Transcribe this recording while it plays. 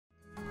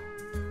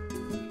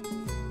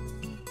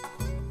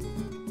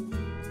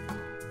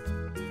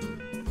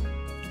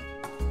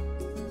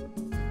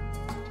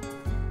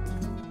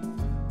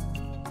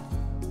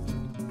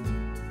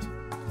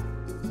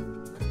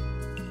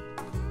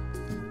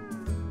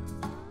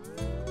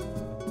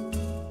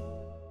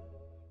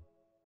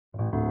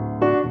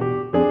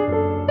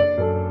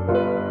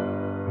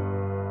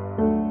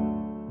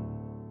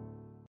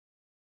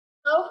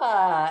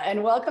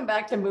and welcome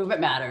back to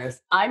Movement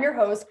Matters. I'm your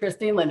host,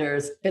 Christine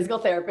Lynders, physical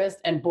therapist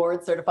and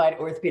board certified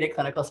orthopedic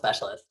clinical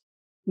specialist.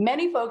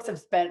 Many folks have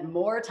spent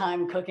more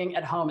time cooking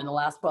at home in the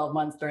last 12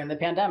 months during the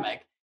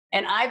pandemic.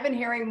 And I've been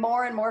hearing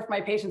more and more from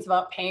my patients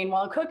about pain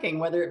while cooking,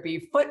 whether it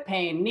be foot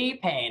pain, knee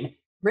pain,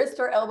 wrist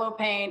or elbow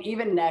pain,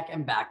 even neck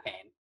and back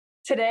pain.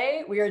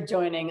 Today, we are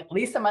joining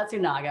Lisa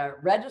Matsunaga,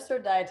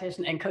 registered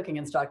dietitian and cooking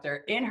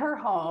instructor, in her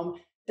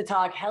home to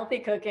talk healthy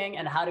cooking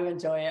and how to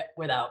enjoy it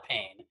without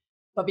pain.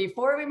 But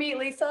before we meet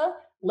Lisa,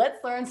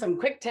 let's learn some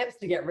quick tips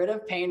to get rid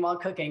of pain while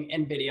cooking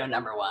in video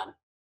number 1.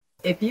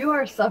 If you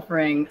are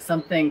suffering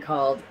something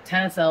called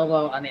tennis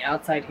elbow on the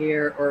outside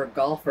here or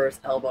golfer's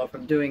elbow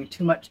from doing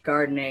too much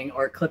gardening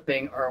or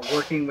clipping or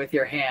working with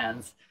your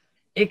hands,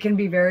 it can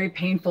be very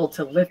painful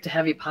to lift a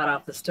heavy pot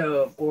off the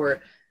stove or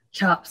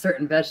chop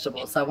certain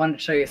vegetables. So I wanted to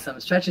show you some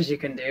stretches you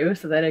can do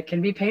so that it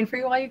can be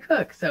pain-free while you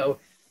cook. So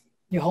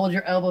you hold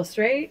your elbow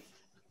straight,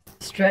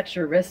 stretch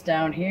your wrist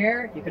down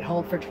here. You can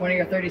hold for 20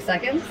 or 30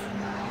 seconds.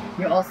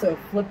 You also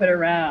flip it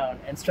around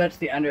and stretch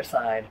the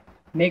underside.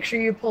 Make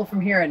sure you pull from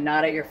here and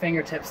not at your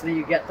fingertips so that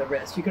you get the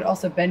wrist. You could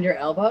also bend your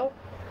elbow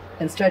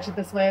and stretch it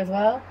this way as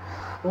well.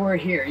 Or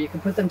here, you can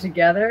put them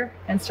together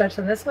and stretch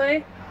them this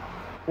way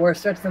or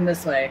stretch them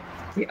this way.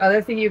 The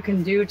other thing you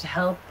can do to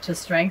help to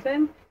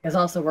strengthen is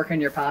also work on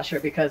your posture,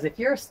 because if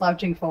you're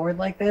slouching forward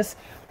like this,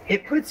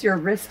 it puts your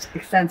wrist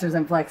extensors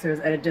and flexors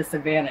at a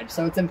disadvantage.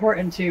 So it's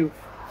important to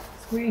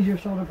squeeze your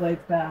shoulder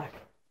blades back.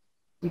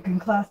 You can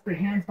clasp your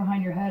hands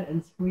behind your head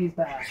and squeeze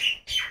back.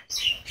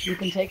 You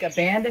can take a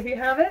band if you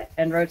have it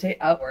and rotate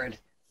outward.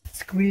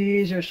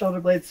 Squeeze your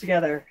shoulder blades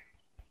together.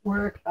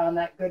 Work on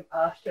that good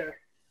posture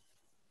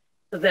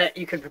so that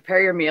you can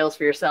prepare your meals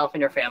for yourself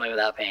and your family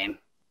without pain.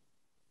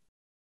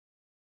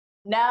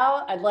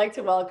 Now, I'd like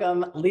to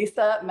welcome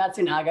Lisa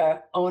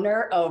Matsunaga,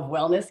 owner of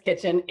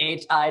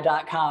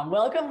wellnesskitchenhi.com.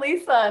 Welcome,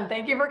 Lisa, and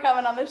thank you for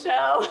coming on the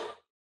show.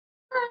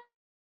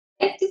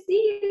 Nice to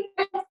see you.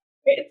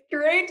 It's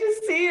great to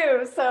see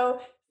you.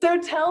 So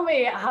tell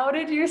me, how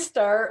did you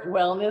start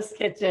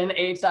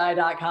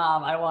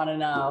wellnesskitchenhi.com? I want to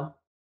know.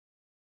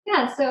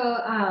 Yeah, so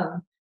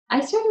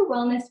I started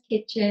Wellness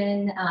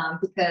Kitchen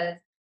because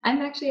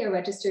I'm actually a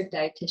registered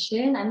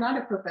dietitian. I'm not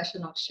a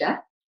professional chef,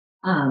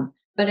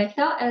 but I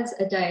felt as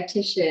a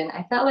dietitian,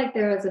 I felt like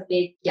there was a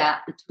big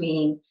gap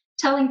between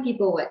telling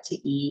people what to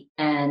eat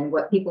and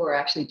what people were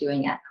actually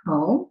doing at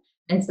home.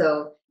 And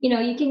so,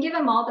 you can give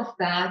them all the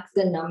facts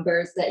and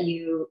numbers that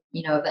you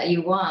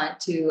want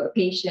to a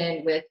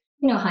patient with,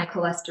 high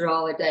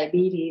cholesterol or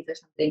diabetes or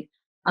something.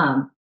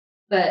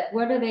 But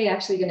what are they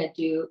actually going to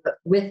do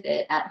with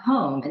it at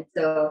home? And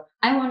so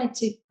I wanted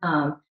to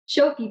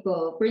show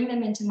people, bring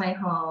them into my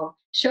home,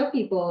 show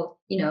people,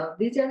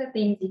 these are the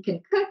things you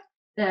can cook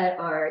that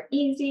are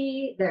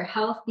easy, they're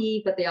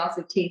healthy, but they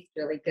also taste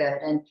really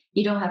good. And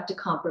you don't have to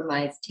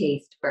compromise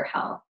taste for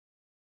health.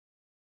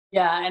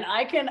 Yeah, and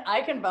I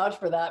can vouch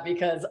for that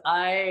because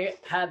I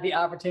had the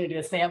opportunity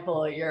to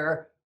sample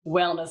your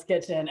wellness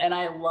kitchen and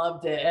I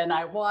loved it. And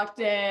I walked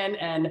in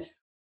and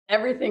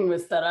everything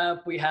was set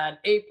up. We had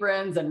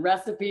aprons and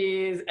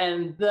recipes.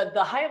 And the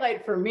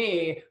highlight for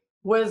me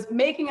was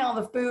making all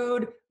the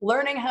food,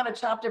 learning how to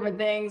chop different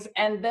things,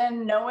 and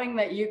then knowing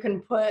that you can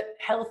put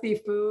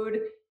healthy food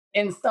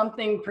in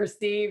something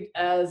perceived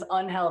as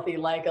unhealthy,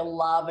 like a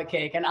lava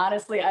cake. And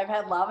honestly, I've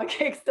had lava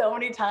cakes so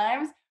many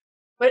times.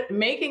 But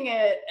making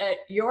it at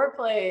your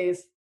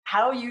place,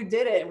 how you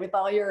did it with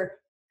all your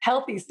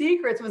healthy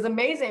secrets was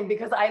amazing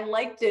because I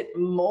liked it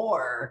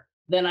more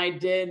than I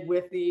did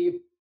with the,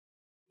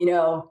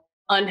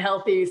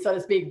 unhealthy, so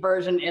to speak,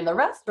 version in the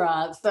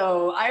restaurant.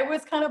 So I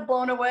was kind of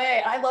blown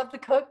away. I love to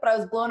cook, but I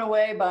was blown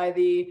away by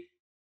the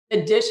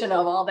addition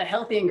of all the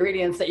healthy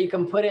ingredients that you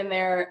can put in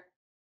there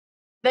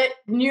that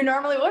you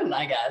normally wouldn't,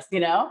 I guess,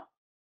 Yeah.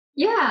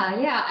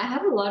 I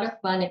have a lot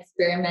of fun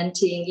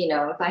experimenting.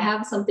 If I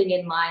have something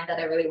in mind that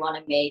I really want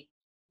to make,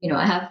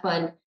 I have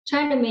fun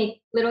trying to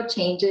make little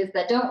changes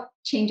that don't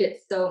change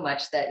it so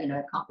much that,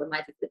 it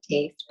compromises the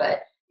taste.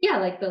 But yeah,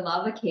 like the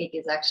lava cake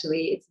is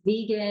it's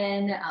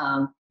vegan,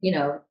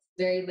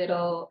 very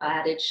little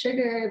added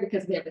sugar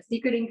because we have a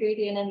secret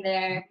ingredient in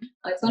there.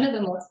 It's one of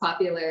the most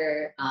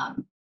popular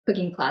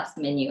cooking class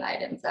menu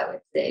items, I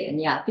would say.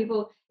 And yeah,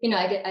 people,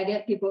 I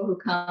get people who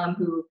come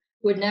who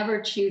would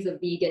never choose a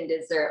vegan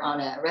dessert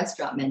on a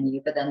restaurant menu,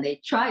 but then they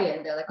try it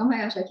and they're like, oh my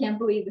gosh, I can't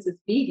believe this is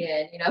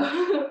vegan,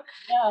 Yeah.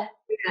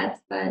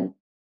 That's fun.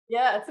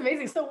 Yeah, it's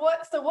amazing. So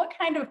what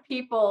kind of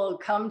people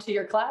come to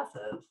your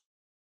classes?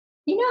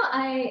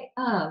 I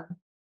thought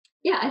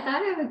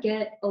I would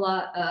get a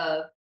lot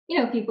of,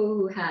 people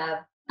who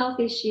have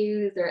health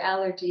issues or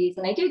allergies,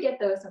 and I do get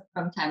those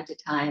from time to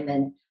time.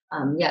 And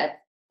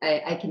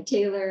I can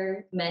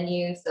tailor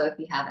menus. So if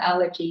you have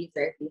allergies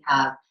or if you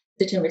have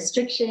certain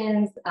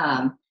restrictions,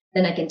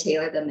 then I can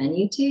tailor the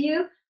menu to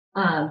you.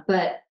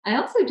 But I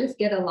also just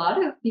get a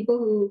lot of people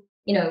who,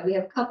 we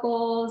have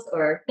couples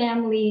or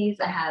families.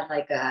 I had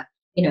like a,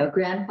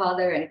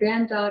 grandfather and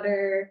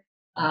granddaughter.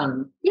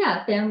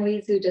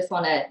 Families who just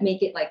want to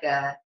make it like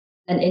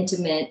an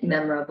intimate,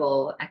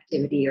 memorable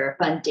activity or a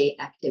fun date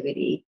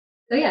activity.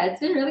 So yeah, it's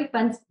been really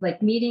fun,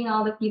 like meeting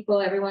all the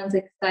people. Everyone's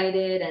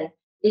excited, and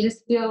they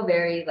just feel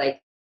very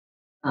like,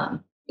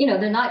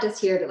 they're not just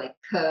here to like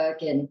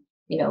cook and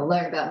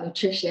learn about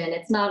nutrition.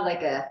 It's not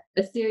like a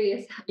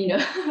serious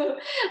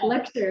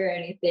lecture or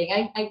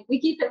anything. We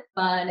keep it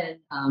fun, and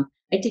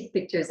I take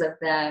pictures of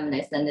them and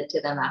I send it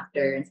to them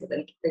after, and so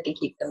then they can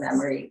keep the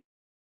memory.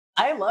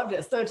 I loved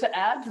it. So to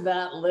add to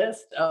that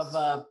list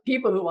of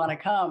people who want to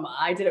come,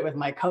 I did it with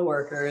my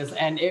coworkers,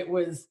 and it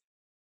was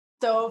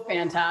so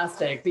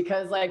fantastic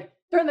because, like,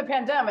 during the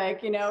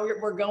pandemic,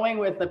 we're going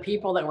with the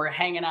people that we're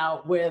hanging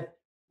out with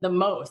the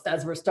most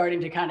as we're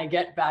starting to kind of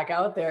get back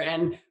out there.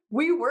 And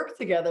we work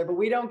together, but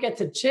we don't get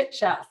to chit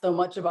chat so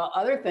much about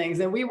other things.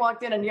 And we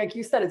walked in, and like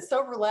you said, it's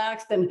so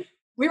relaxed, and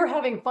we were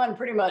having fun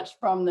pretty much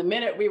from the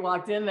minute we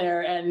walked in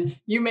there. And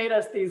you made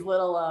us these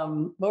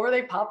little, what were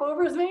they,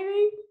 popovers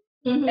maybe?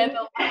 Mhm. And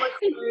the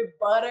liquid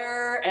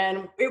butter,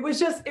 and it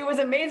was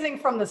amazing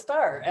from the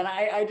start. And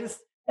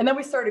and then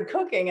we started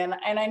cooking, and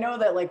I know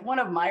that, like, one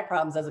of my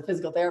problems as a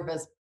physical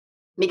therapist,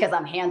 because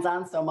I'm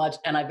hands-on so much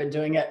and I've been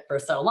doing it for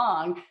so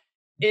long,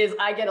 is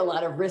I get a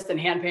lot of wrist and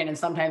hand pain and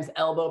sometimes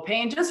elbow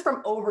pain just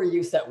from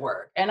overuse at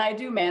work. And I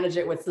do manage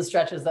it with the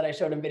stretches that I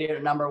showed in video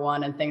number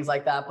 1 and things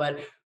like that. But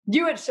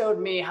you had showed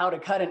me how to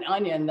cut an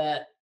onion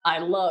that I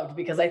loved,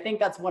 because I think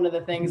that's one of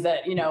the things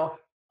that,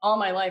 all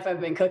my life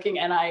I've been cooking,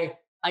 and I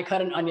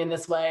cut an onion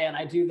this way and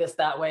I do this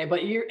that way.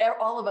 But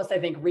all of us, I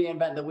think,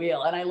 reinvent the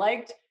wheel. And I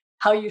liked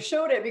how you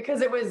showed it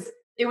because it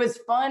was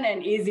fun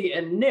and easy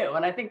and new.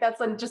 And I think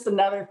that's just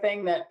another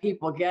thing that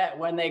people get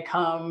when they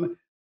come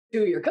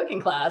to your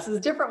cooking class, is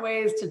different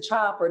ways to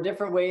chop or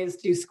different ways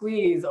to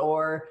squeeze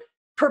or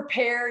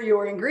prepare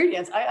your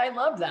ingredients. I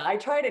love that. I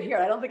tried it here.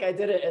 I don't think I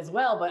did it as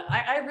well, but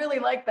I really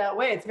like that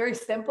way. It's very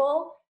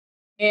simple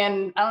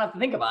and I don't have to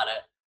think about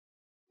it.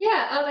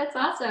 Yeah. Oh, that's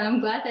awesome. I'm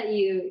glad that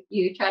you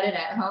tried it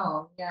at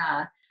home.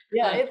 Yeah.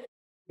 Yeah, Um,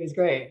 it's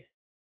great.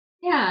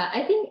 yeah.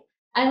 I think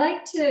I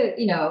like to,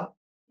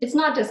 it's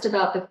not just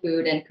about the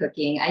food and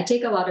cooking. I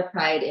take a lot of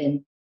pride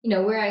in,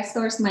 where I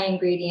source my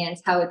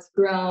ingredients, how it's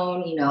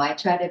grown. I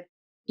try to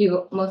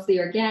do mostly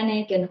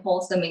organic and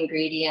wholesome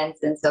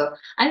ingredients. And so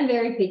I'm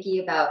very picky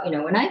about,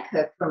 when I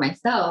cook for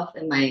myself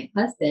and my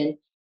husband,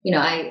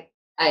 I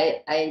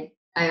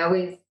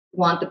always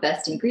want the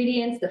best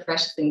ingredients, the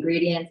freshest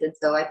ingredients. And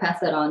so I pass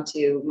that on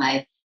to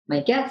my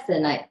guests,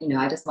 and I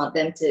just want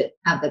them to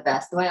have the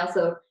best. So I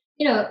also,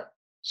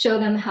 show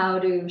them how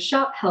to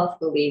shop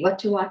healthfully, what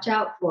to watch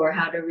out for,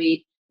 how to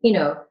read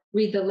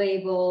the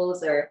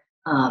labels, or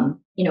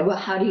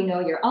how do you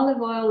know your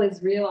olive oil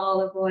is real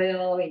olive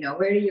oil?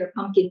 Where do your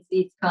pumpkin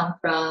seeds come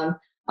from?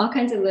 All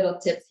kinds of little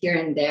tips here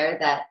and there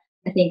that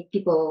I think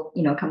people,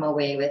 come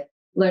away with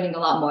learning a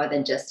lot more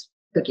than just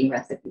cooking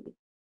recipes.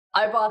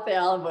 I bought the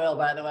olive oil,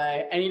 by the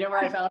way, and you know where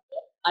I found it?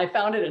 I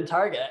found it in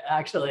Target,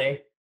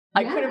 actually.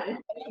 I Yeah, couldn't find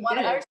anyone.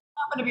 I good. actually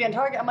happened to be in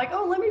Target. I'm like,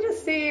 oh, let me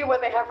just see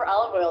what they have for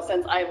olive oil,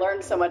 since I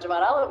learned so much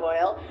about olive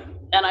oil,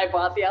 and I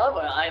bought the olive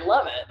oil. I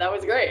love it. That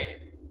was great.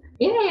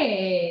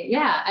 Yay.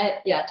 Yeah.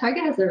 Yeah.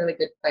 Target has a really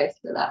good price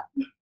for that.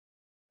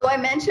 So I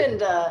mentioned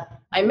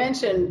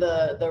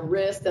the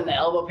wrist and the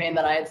elbow pain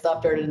that I had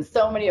suffered, and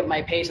so many of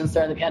my patients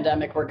during the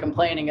pandemic were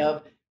complaining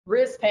of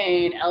wrist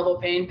pain, elbow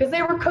pain, because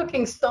they were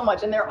cooking so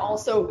much, and they're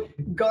also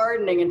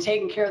gardening and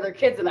taking care of their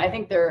kids. And I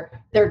think their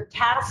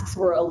tasks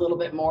were a little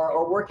bit more,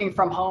 or working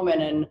from home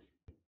and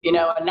in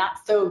a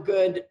not so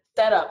good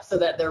setup, so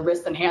that their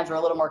wrists and hands were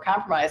a little more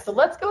compromised. So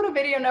let's go to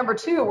video number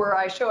 2, where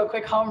I show a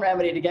quick home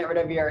remedy to get rid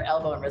of your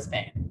elbow and wrist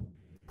pain.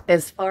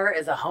 As far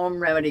as a home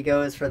remedy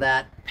goes for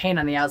that pain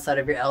on the outside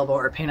of your elbow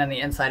or pain on the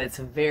inside, it's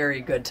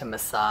very good to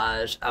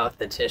massage out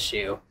the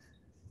tissue.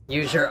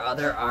 Use your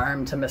other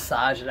arm to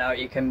massage it out.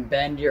 You can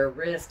bend your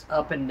wrist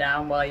up and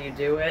down while you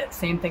do it.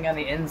 Same thing on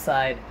the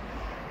inside.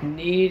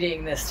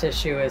 Kneading this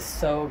tissue is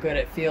so good.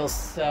 It feels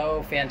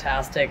so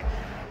fantastic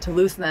to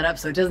loosen that up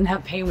so it doesn't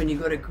have pain when you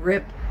go to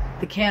grip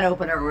the can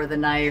opener or the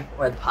knife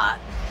or the pot.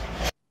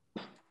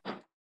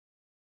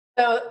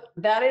 So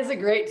that is a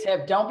great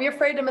tip. Don't be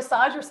afraid to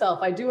massage yourself.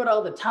 I do it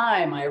all the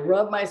time. I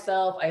rub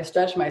myself, I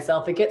stretch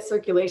myself. It gets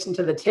circulation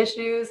to the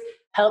tissues,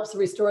 helps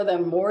restore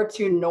them more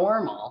to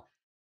normal.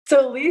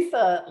 So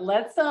Lisa,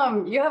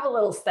 you have a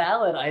little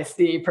salad I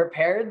see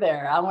prepared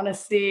there. I want to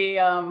see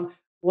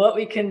what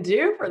we can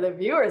do for the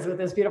viewers with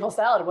this beautiful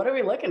salad. What are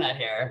we looking at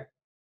here?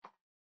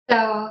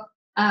 So,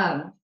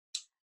 um,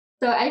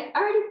 so I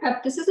already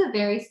prepped. This is a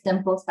very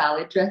simple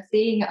salad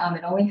dressing.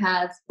 It only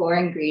has 4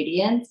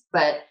 ingredients,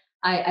 but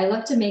I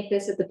love to make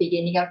this at the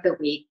beginning of the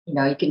week.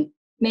 You can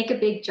make a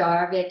big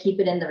jar of it, keep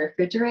it in the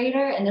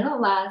refrigerator, and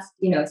it'll last,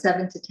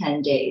 7 to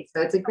 10 days.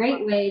 So it's a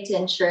great way to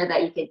ensure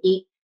that you can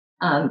eat,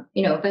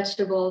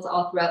 vegetables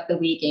all throughout the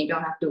week, and you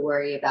don't have to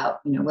worry about,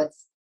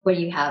 what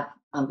you have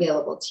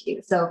available to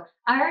you. So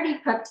I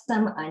already prepped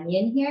some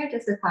onion here,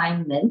 just a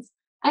fine mince.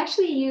 I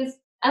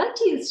like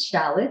to use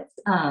shallots,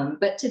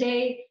 but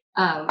today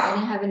I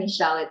didn't have any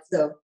shallots.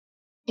 So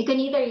you can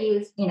either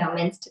use,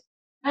 minced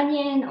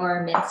onion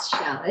or minced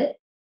shallot.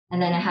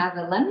 And then I have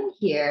a lemon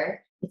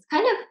here. it's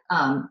kind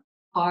of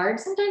hard.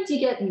 Sometimes you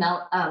get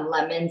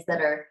lemons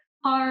that are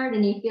hard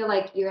and you feel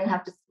like you're gonna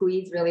have to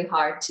squeeze really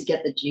hard to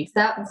get the juice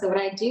out. And so what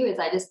I do is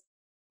I just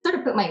sort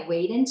of put my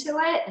weight into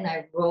it and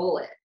I roll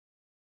it.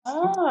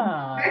 Start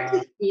Ah,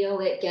 to feel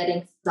it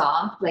getting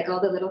soft, like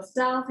all the little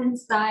cells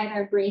inside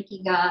are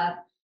breaking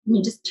up. And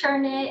you just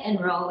turn it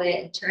and roll it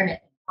and turn it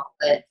and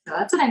roll it. So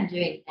that's what I'm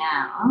doing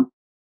now.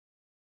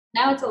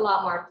 Now it's a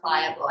lot more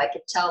pliable. I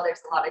can tell there's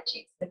a lot of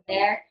juice in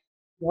there.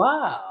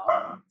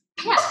 wow.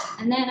 Yeah,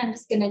 and then I'm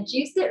just gonna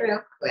juice it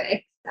real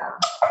quick. So,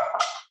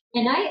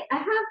 and I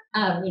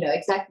have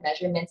exact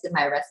measurements in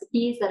my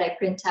recipes that I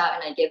print out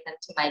and I give them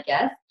to my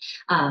guests.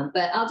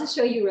 But I'll just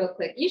show you real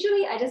quick.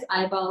 Usually I just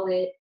eyeball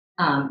it.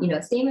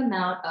 Same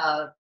amount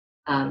of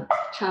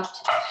chopped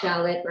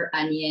shallot or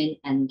onion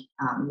and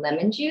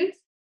lemon juice.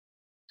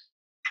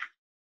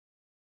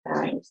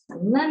 Some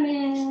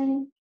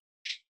lemon.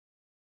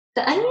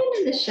 The onion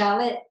and the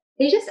shallot,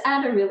 they just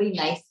add a really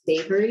nice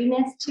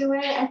savoriness to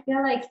it. I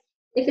feel like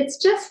if it's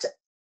just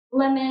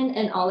lemon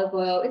and olive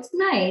oil, it's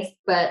nice,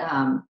 but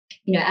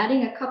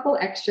adding a couple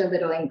extra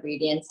little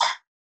ingredients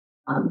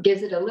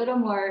gives it a little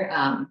more,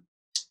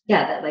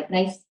 that like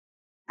nice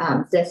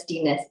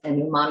zestiness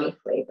and umami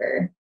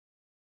flavor.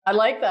 I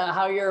like that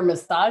how you're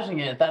massaging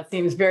it. That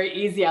seems very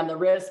easy on the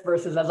wrist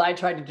versus as I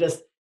tried to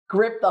just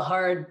grip the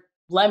hard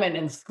lemon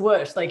and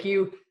squish. Like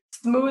you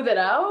smooth it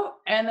out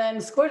and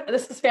then squish.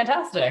 This is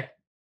fantastic.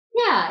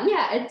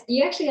 Yeah.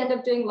 You actually end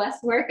up doing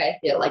less work. I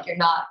feel like you're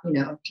not,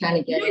 trying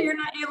to get Yeah, you're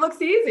not, it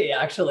looks easy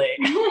actually.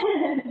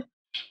 it.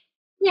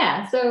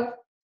 Yeah. So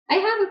I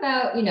have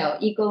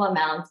about, equal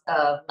amounts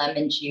of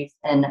lemon juice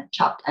and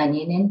chopped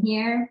onion in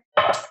here.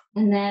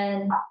 And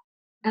then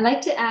I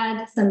like to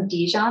add some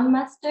Dijon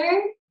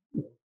mustard.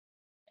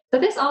 So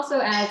this also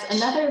adds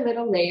another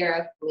little layer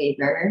of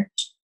flavor,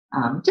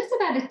 just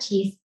about a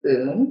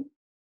teaspoon.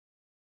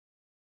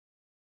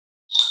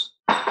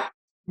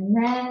 And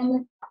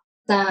then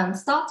some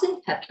salt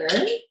and pepper.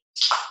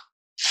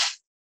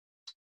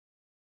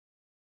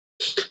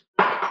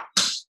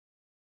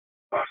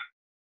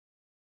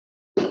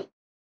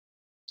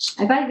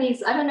 I buy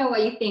these, I don't know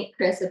what you think,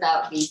 Chris,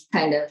 about these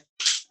kind of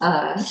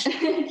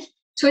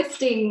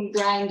twisting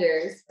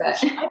grinders, but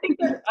I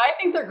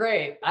think they're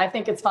great. I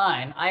think it's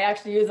fine. I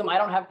actually use them. I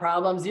don't have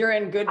problems. You're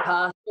in good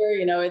posture.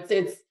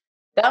 It's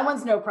that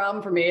one's no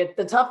problem for me.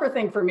 The tougher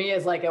thing for me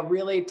is like a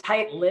really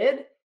tight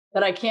lid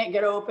that I can't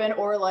get open,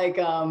 or like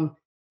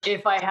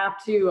if I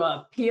have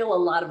to peel a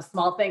lot of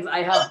small things,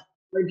 I have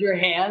larger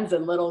hands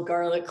and little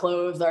garlic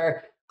cloves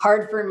are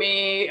hard for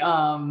me.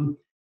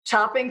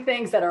 Chopping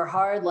things that are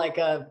hard, like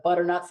a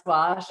butternut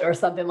squash or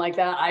something like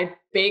that, I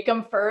bake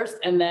them first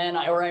and then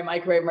I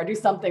microwave them or do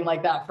something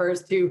like that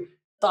first to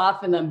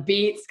soften them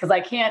beets because I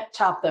can't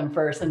chop them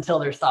first until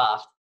they're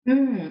soft.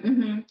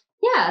 mm-hmm.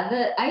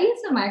 Yeah, I use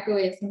the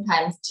microwave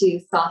sometimes to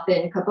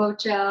soften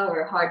kabocha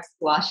or hard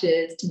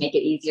squashes to make it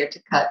easier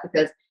to cut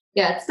because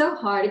yeah, it's so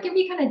hard. It can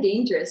be kind of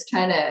dangerous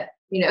trying to,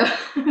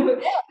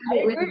 cut I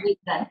it with a agree. big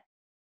knife.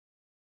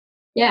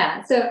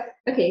 Yeah. So,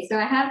 okay. So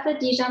I have the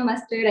Dijon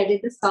mustard. I did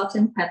the salt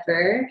and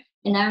pepper.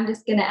 And now I'm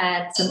just going to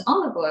add some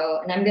olive oil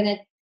and I'm going to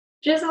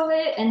drizzle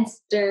it and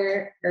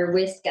stir or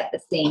whisk at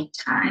the same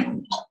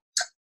time.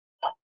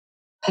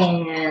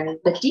 And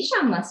the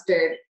Dijon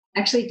mustard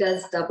actually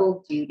does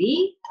double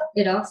duty.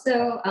 It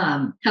also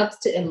helps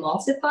to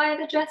emulsify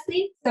the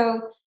dressing.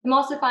 So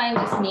emulsifying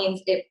just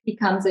means it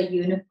becomes a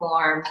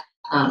uniform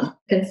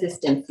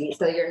consistency.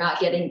 So you're not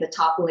getting the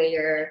top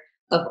layer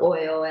of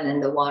oil and then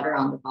the water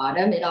on the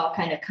bottom. It all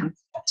kind of comes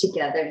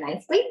together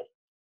nicely.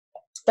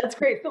 That's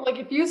great. So, like,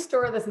 if you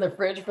store this in the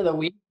fridge for the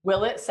week,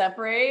 will it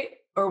separate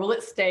or will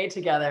it stay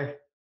together?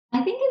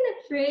 I think in the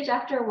fridge,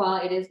 after a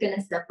while, it is going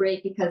to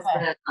separate because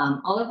Okay.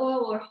 the olive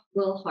oil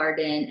will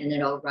harden and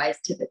it'll rise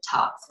to the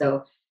top.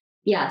 So,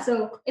 yeah.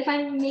 So, if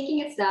I'm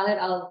making a salad,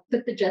 I'll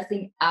put the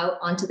dressing out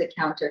onto the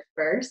counter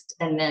first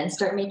and then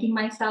start making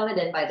my salad.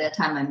 And by the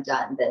time I'm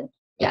done, then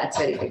yeah, it's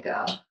ready to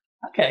go.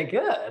 Okay,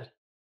 good.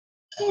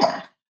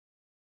 Yeah.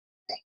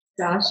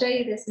 So, I'll show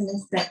you this in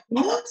a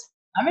second.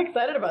 I'm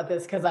excited about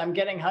this because I'm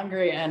getting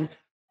hungry and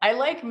I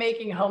like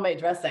making homemade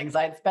dressings.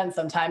 I'd spent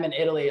some time in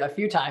Italy a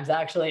few times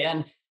actually,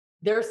 and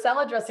their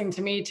salad dressing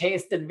to me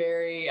tasted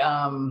very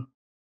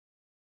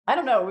I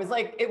don't know, it was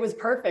like it was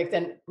perfect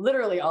and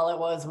literally all it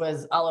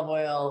was olive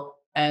oil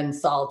and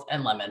salt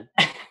and lemon.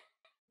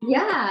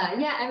 Yeah,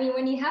 yeah. I mean,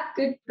 when you have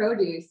good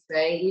produce,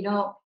 right? You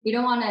don't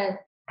want to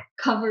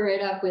cover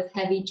it up with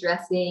heavy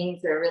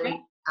dressings or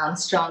really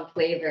strong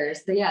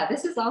flavors. So yeah,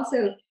 this is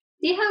also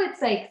see how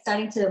it's like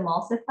starting to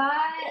emulsify.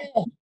 Yeah,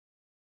 it's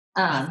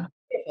Um,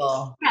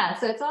 beautiful. yeah,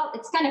 so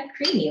it's kind of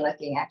creamy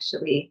looking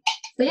actually.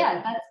 So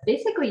yeah, that's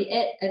basically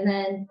it. And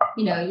then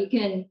you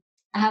can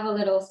I have a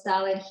little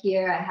salad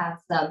here. I have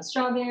some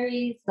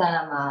strawberries,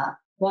 some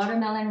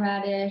watermelon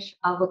radish,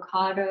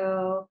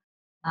 avocado.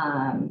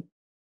 Um,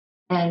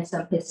 and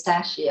some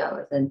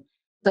pistachios. And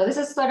so this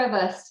is sort of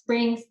a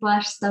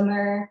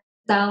spring/summer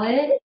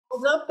salad.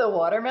 Hold up the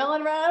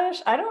watermelon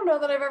radish. I don't know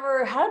that I've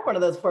ever had one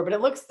of those before, but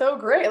it looks so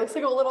great. It looks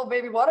like a little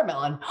baby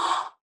watermelon.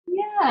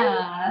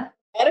 Yeah.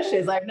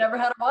 Radishes. I've never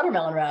had a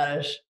watermelon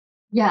radish.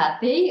 Yeah,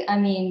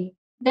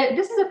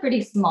 this is a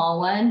pretty small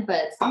one,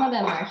 but some of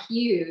them are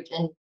huge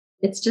and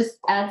it's just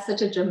adds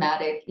such a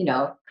dramatic,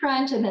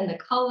 crunch and then the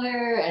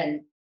color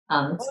and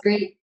it's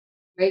great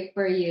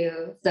for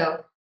you.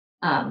 So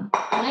when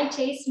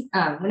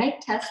I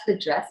test the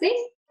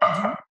dressing,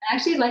 Mhm. I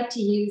actually like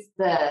to use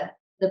the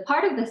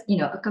part of this,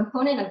 a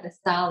component of the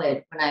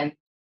salad when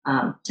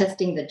I'm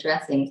testing the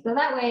dressing. So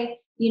that way,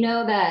 you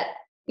know that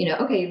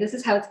okay, this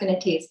is how it's going to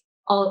taste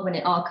all when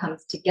it all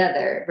comes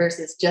together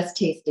versus just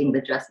tasting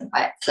the dressing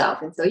by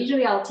itself. And so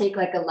usually I'll take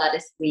like a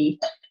lettuce leaf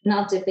and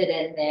I'll dip it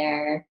in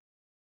there,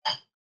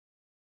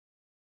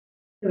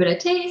 give it a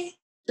taste.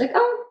 Like,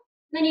 oh,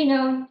 then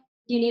you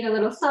need a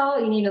little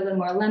salt, you need a little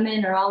more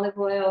lemon or olive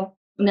oil,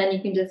 and then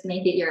you can just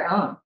make it your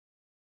own.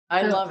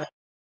 I So love it.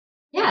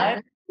 yeah,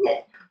 I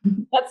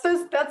that's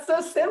it. that's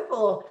so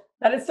simple.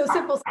 That is so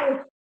simple.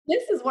 So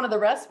this is one of the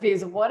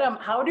recipes.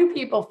 How do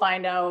people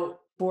find out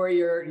for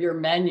your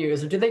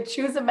menus? Or do they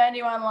choose a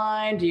menu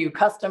online? Do you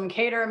custom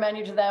cater a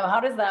menu to them? How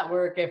does that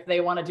work if they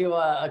want to do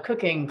a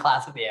cooking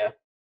class with you?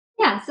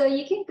 Yeah, so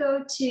you can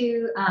go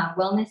to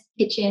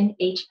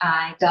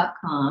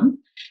wellnesskitchenhi.com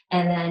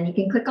and then you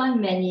can click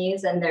on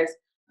menus and there's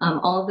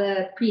all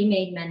the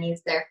pre-made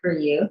menus there for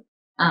you.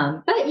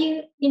 But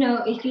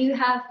if you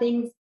have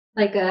things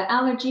like an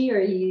allergy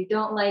or you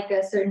don't like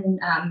a certain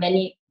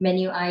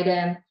menu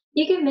item,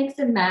 you can mix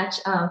and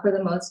match for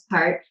the most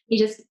part. You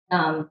just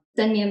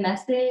send me a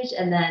message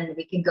and then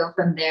we can go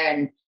from there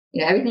and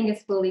everything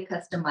is fully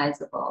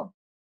customizable.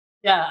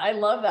 Yeah, I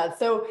love that.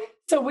 So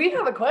we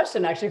have a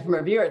question actually from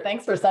a viewer.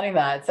 Thanks for sending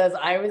that. It says,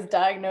 I was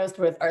diagnosed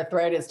with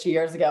arthritis 2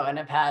 years ago and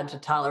have had to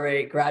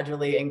tolerate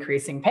gradually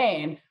increasing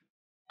pain.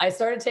 I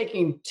started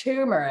taking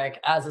turmeric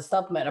as a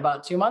supplement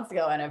about 2 months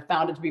ago and have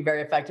found it to be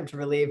very effective to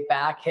relieve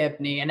back, hip,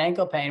 knee, and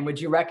ankle pain. Would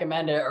you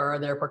recommend it or are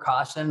there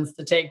precautions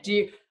to take?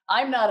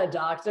 I'm not a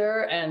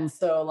doctor. And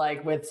so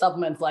like with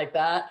supplements like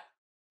that,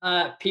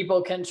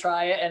 people can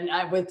try it.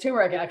 And with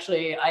turmeric,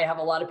 actually, I have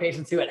a lot of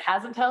patients who it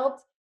hasn't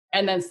helped.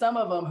 And then some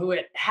of them who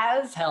it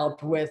has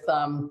helped with,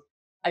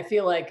 I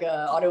feel like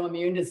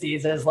autoimmune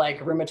diseases like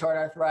rheumatoid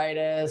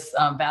arthritis,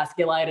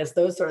 vasculitis,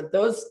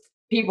 those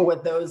people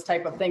with those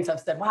type of things have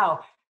said,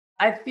 wow,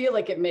 I feel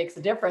like it makes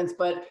a difference.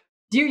 But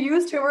do you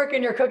use turmeric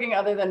in your cooking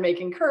other than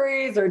making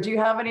curries, or do you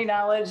have any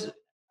knowledge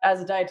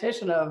as a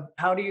dietitian of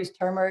how to use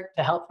turmeric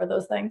to help for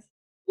those things?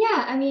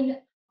 Yeah,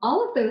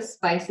 all of those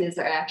spices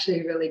are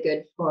actually really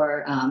good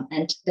for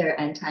and their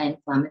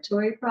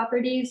anti-inflammatory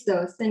properties.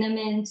 So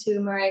cinnamon,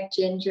 turmeric,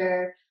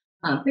 ginger,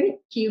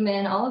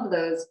 cumin, all of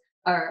those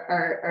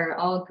are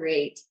all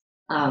great.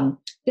 The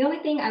only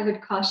thing I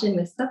would caution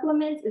with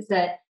supplements is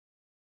that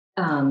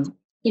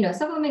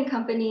supplement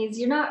companies,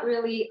 you're not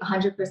really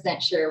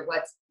 100% sure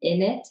what's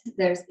in it.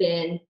 There's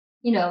been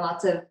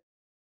lots of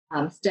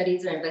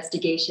studies or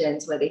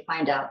investigations where they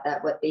find out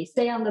that what they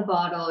say on the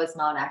bottle is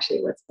not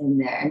actually what's in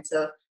there. And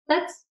so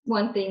that's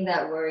one thing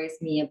that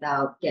worries me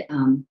about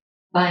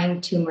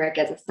buying turmeric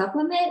as a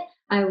supplement.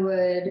 I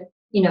would,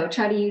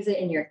 try to use it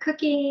in your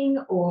cooking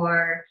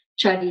or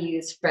try to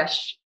use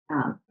fresh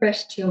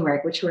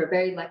turmeric, which we're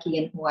very lucky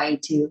in Hawaii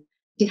to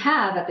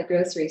have at the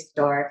grocery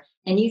store.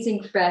 And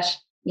using fresh,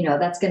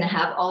 that's going to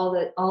have all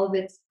of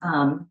its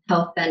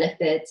health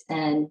benefits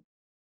and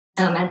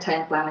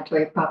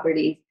anti-inflammatory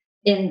properties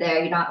in there.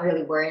 You're not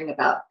really worrying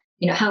about,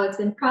 how it's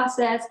been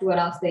processed, what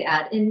else they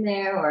add in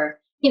there, or,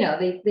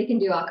 they can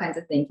do all kinds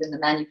of things in the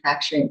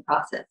manufacturing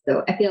process.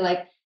 So I feel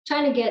like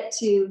trying to get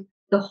to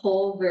the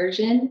whole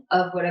version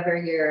of whatever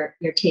you're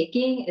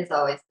taking is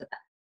always the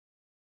best.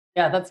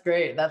 Yeah, that's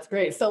great. That's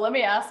great. So let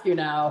me ask you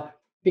now,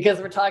 because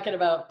we're talking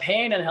about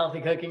pain and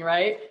healthy cooking,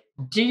 right?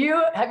 Have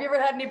you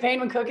ever had any pain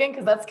when cooking?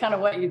 Because that's kind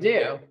of what you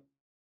do.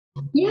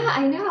 Yeah,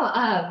 I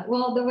know.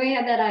 Well, the way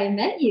that I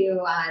met you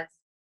was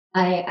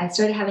I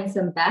started having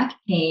some back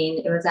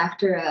pain. It was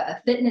after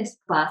a fitness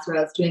class where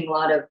I was doing a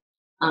lot of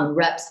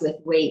reps with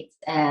weights,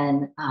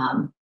 and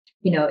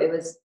it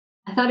was.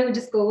 I thought it would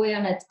just go away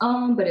on its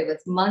own, but it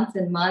was months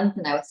and months,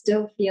 and I was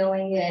still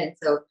feeling it. And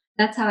so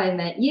that's how I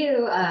met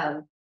you.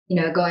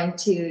 Going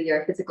to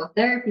your physical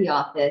therapy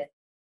office,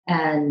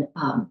 and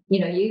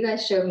you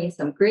guys showed me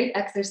some great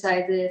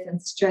exercises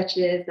and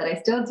stretches that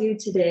I still do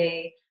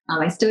today.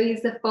 I still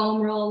use the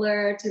foam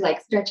roller to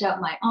like stretch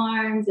out my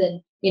arms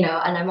and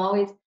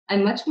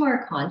I'm much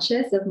more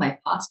conscious of my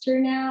posture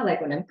now,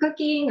 like when I'm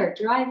cooking or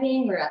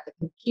driving or at the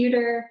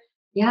computer.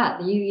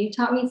 Yeah, you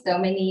taught me so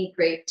many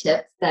great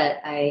tips that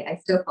I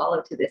still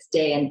follow to this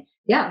day. And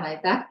yeah, my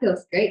back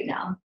feels great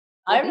now.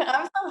 So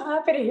I'm so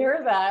happy to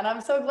hear that. And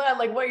I'm so glad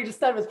like what you just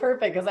said was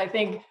perfect because I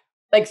think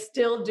like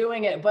still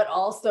doing it, but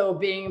also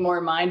being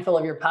more mindful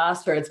of your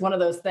posture. It's one of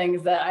those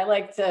things that I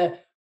like to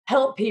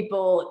help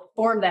people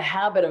form the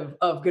habit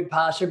of good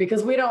posture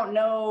because we don't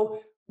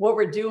know what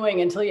we're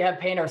doing until you have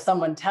pain or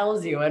someone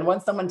tells you. And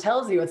once someone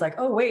tells you, it's like,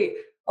 oh, wait,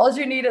 all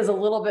you need is a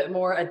little bit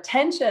more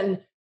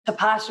attention to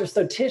posture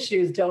so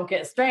tissues don't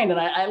get strained. And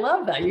I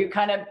love that. You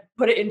kind of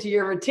put it into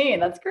your routine.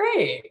 That's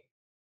great.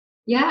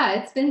 Yeah,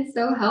 it's been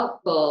so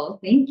helpful.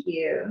 Thank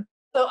you.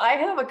 So I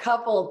have a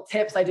couple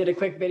tips. I did a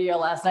quick video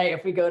last night.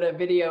 If we go to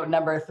video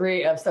number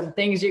 3 of some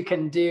things you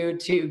can do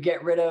to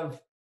get rid of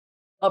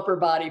upper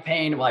body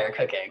pain while you're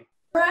cooking.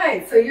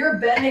 Right, so you're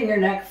bending your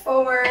neck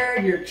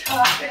forward, you're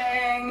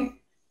chopping,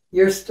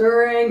 you're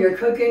stirring, you're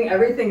cooking,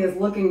 everything is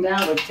looking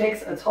down, which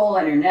takes a toll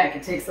on your neck.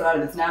 It takes it out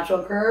of its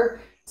natural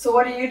curve. So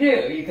what do?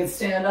 You can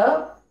stand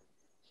up,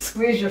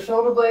 squeeze your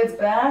shoulder blades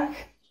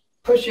back,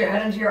 push your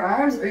head into your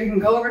arms, or you can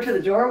go over to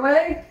the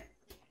doorway,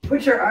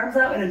 put your arms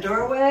out in a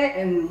doorway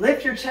and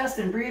lift your chest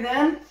and breathe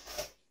in.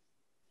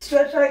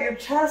 Stretch out your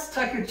chest,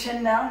 tuck your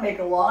chin down, make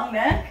a long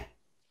neck.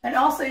 And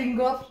also you can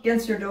go up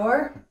against your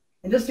door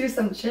and just do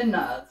some chin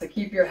nods to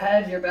keep your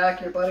head, your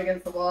back, your butt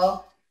against the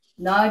wall.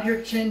 Nod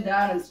your chin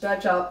down and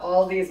stretch out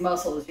all these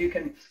muscles. You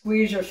can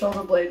squeeze your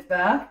shoulder blades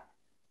back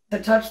to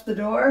touch the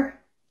door,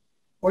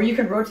 or you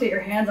can rotate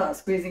your hands out,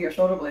 squeezing your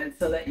shoulder blades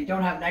so that you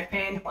don't have neck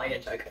pain while you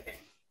enjoy cooking.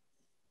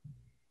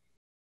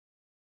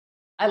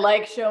 I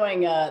like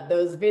showing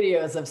those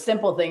videos of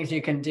simple things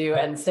you can do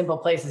and simple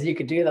places you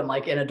could do them,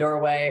 like in a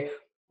doorway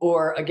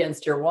or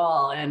against your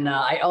wall. And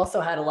I also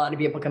had a lot of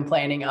people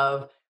complaining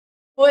of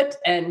foot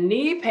and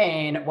knee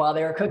pain while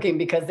they were cooking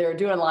because they were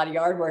doing a lot of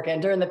yard work.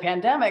 And during the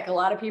pandemic, a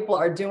lot of people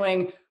are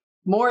doing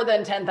more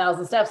than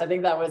 10,000 steps. I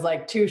think that was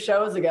like 2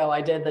 shows ago.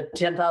 I did the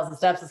 10,000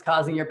 steps is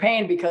causing your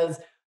pain because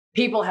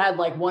people had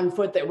like one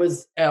foot that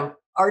was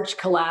arch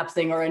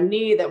collapsing or a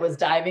knee that was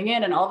diving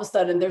in. And all of a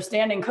sudden they're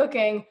standing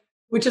cooking,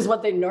 which is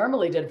what they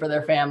normally did for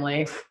their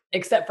family,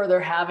 except for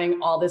they're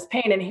having all this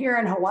pain. And here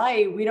in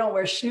Hawaii, we don't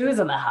wear shoes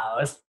in the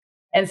house.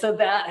 And so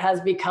that has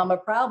become a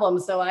problem.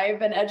 So I've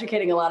been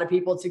educating a lot of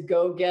people to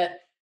go get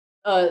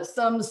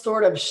some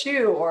sort of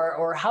shoe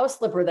or house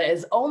slipper that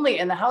is only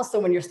in the house. So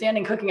when you're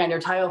standing cooking on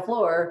your tile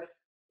floor,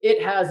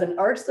 it has an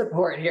arch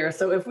support here.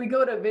 So if we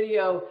go to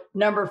video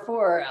number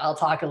 4, I'll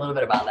talk a little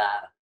bit about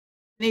that.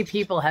 Many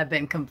people have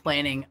been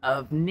complaining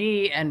of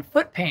knee and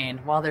foot pain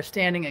while they're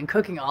standing and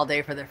cooking all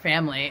day for their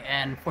family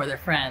and for their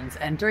friends.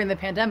 And during the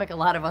pandemic, a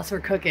lot of us were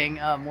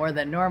cooking more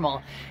than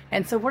normal.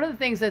 And so one of the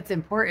things that's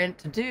important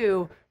to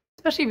do,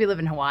 especially if you live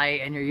in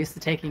Hawaii and you're used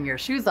to taking your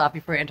shoes off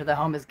before you enter the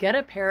home, is get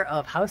a pair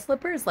of house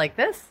slippers like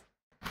this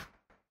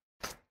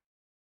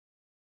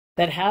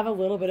that have a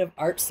little bit of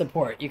arch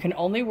support. You can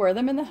only wear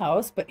them in the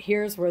house, but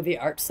here's where the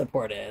arch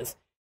support is.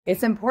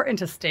 It's important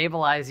to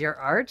stabilize your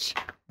arch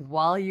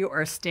while you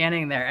are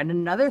standing there. And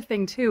another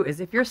thing too is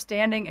if you're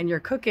standing and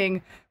you're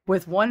cooking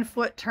with one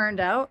foot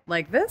turned out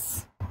like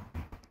this,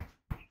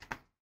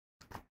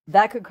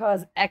 that could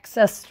cause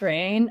excess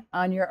strain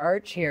on your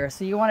arch here.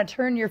 So you want to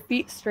turn your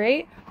feet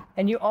straight,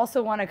 and you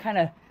also want to kind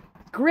of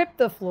grip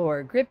the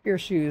floor, grip your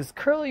shoes,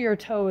 curl your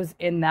toes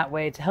in that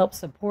way to help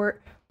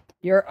support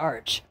your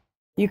arch.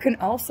 You can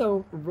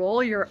also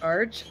roll your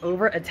arch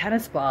over a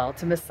tennis ball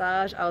to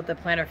massage out the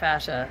plantar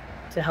fascia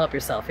to help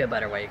yourself feel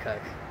better while you cook.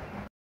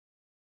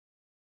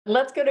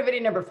 Let's go to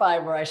video number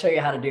 5 where I show you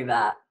how to do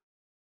that.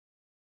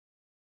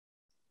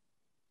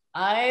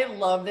 I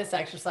love this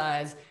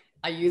exercise.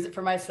 I use it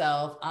for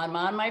myself. I'm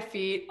on my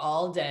feet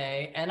all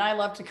day and I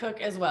love to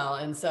cook as well.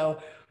 And so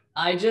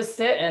I just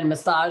sit and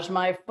massage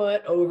my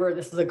foot over.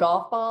 This is a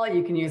golf ball.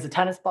 You can use a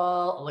tennis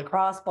ball, a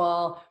lacrosse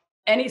ball,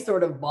 any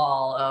sort of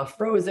ball, a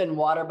frozen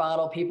water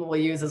bottle people will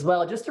use as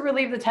well, just to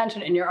relieve the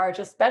tension in your arch,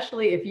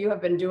 especially if you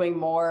have been doing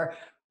more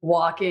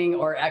walking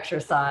or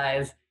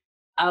exercise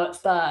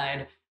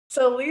outside.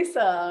 So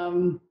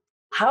Lisa,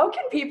 how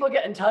can people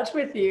get in touch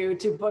with you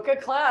to book a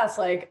class?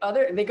 They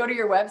go to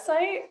your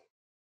website?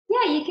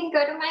 Yeah, you can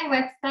go to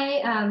my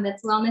website.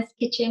 That's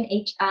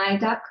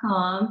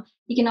wellnesskitchenhi.com.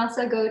 You can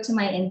also go to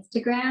my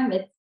Instagram.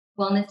 It's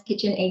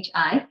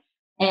wellnesskitchenhi.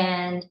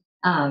 And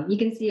you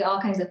can see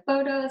all kinds of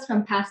photos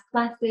from past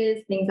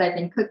classes, things I've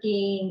been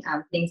cooking,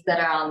 things that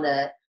are on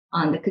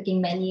the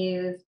cooking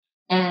menus.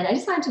 And I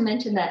just wanted to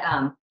mention that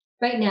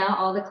right now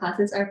all the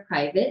classes are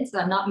private, so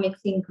I'm not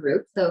mixing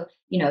groups. So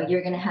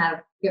you're going to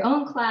have your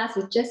own class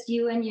with just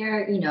you and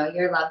your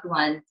loved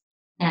ones.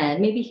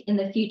 And maybe in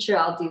the future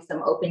I'll do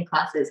some open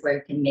classes where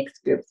you can mix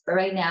groups. But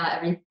right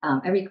now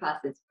every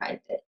class is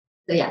private.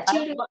 So yeah,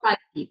 2 to 5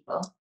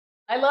 people.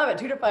 I love it.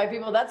 2 to 5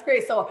 people. That's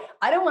great. So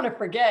I don't want to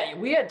forget,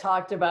 we had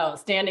talked about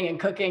standing and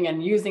cooking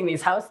and using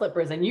these house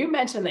slippers. And you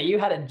mentioned that you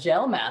had a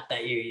gel mat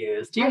that you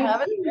used. Do you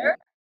have it there?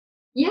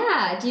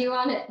 Yeah. Do you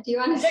want it?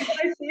 Can I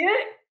see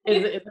it?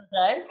 Is it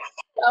okay?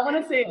 I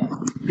want to see it.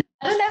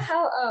 I don't know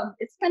how,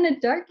 it's kind of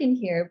dark in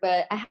here,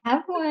 but I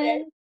have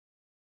one.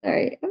 Okay.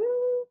 Sorry.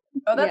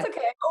 Oh, that's okay.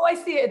 Oh, I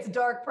see it. It's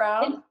dark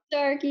brown. It's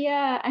dark.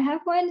 Yeah. I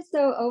have one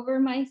over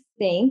my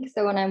sink.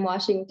 So when I'm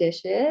washing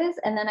dishes,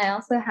 and then I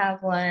also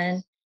have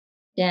one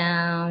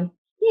down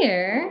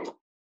here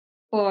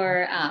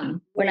for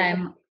when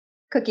I'm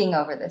cooking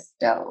over the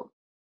stove.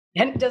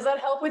 And does that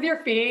help with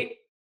your feet?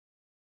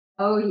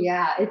 Oh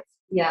yeah,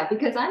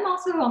 because I'm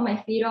also on my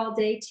feet all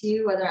day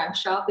too, whether I'm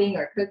shopping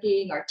or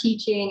cooking or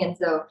teaching, and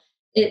so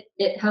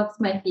it helps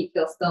my feet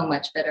feel so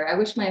much better. I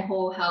wish my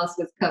whole house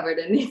was covered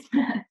in these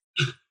mats.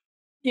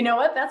 You know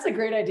what? That's a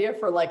great idea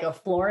for like a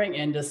flooring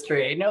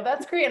industry. No,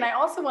 that's great. And I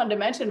also wanted to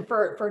mention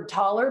for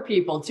taller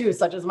people too,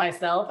 such as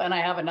myself. And I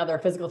have another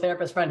physical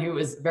therapist friend who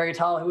is very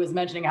tall, who was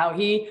mentioning how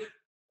he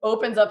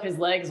opens up his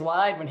legs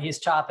wide when he's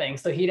chopping,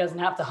 so he doesn't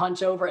have to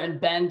hunch over and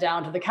bend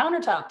down to the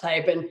countertop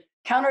type and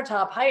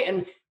countertop height.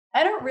 And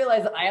I don't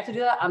realize that I have to do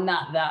that. I'm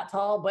not that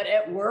tall, but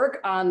at work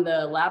on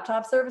the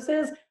laptop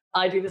surfaces,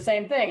 I do the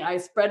same thing. I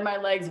spread my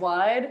legs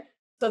wide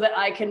so that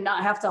I can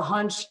not have to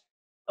hunch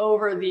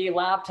over the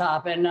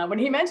laptop. And when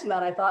he mentioned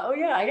that, I thought, oh,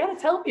 yeah, I got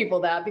to tell people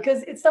that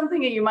because it's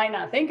something that you might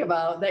not think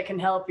about that can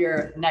help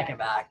your neck and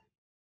back.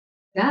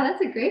 Yeah,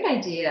 that's a great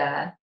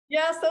idea.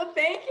 Yeah, so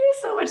thank you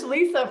so much,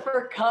 Lisa,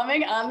 for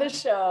coming on the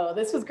show.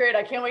 This was great.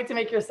 I can't wait to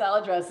make your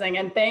salad dressing.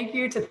 And thank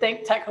you to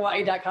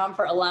thinktechhawaii.com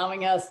for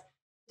allowing us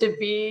to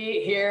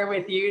be here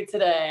with you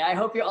today. I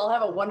hope you all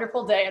have a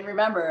wonderful day. And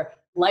remember,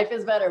 life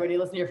is better when you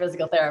listen to your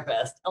physical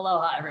therapist.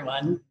 Aloha,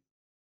 everyone.